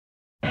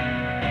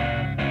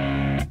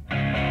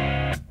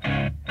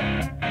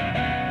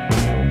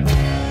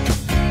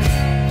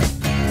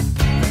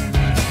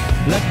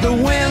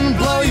the wind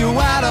blow you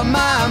out of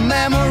my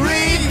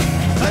memory.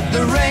 Let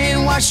the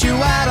rain wash you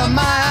out of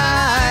my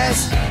eyes.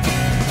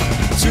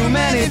 Too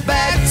many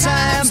bad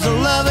times to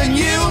loving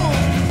you.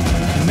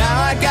 Now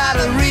I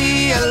gotta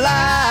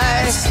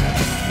realize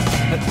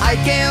that I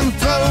can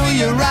throw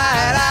you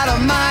right out of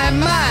my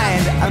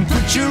mind and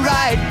put you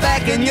right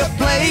back in your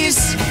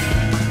place.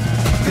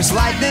 'Cause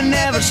lightning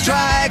never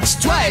strikes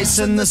twice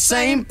in the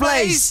same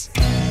place.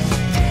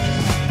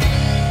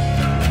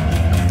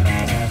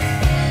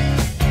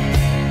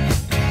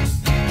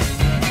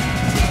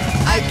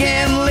 I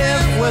can't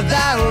live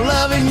without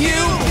loving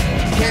you.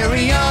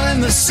 Carry on in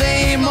the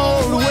same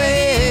old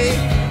way.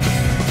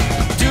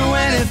 Do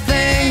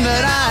anything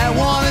that I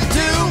wanna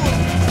do.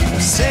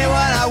 Say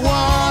what I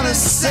wanna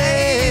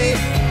say.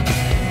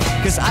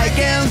 'Cause I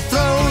can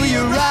throw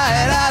you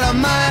right out of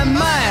my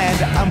mind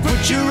and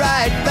put you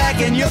right back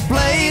in your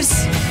place.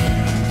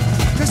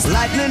 'Cause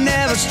lightning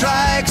never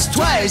strikes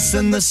twice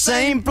in the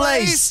same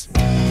place.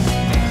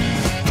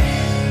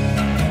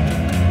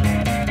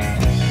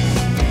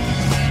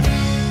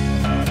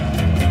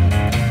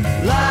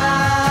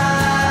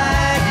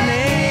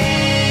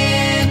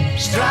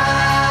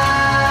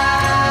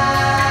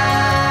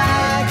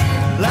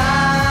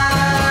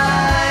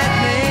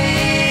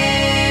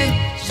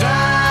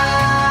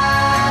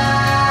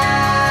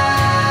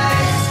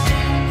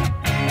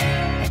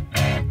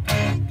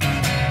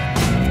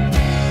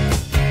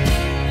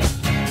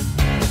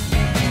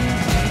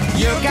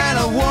 Your kind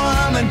of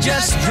woman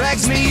just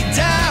drags me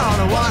down.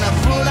 I wanna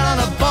put on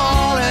a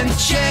ball and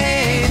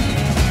chain.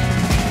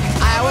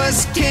 I was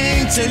king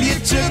till you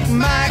took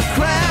my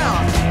crown.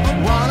 I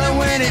wanna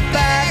win it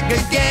back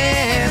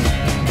again.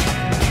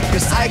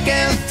 'Cause I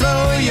can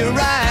throw you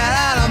right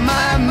out of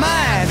my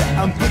mind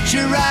and put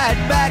you right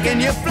back in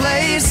your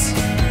place.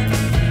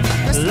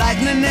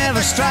 Lightning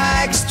never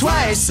strikes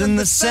twice in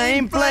the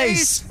same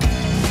place.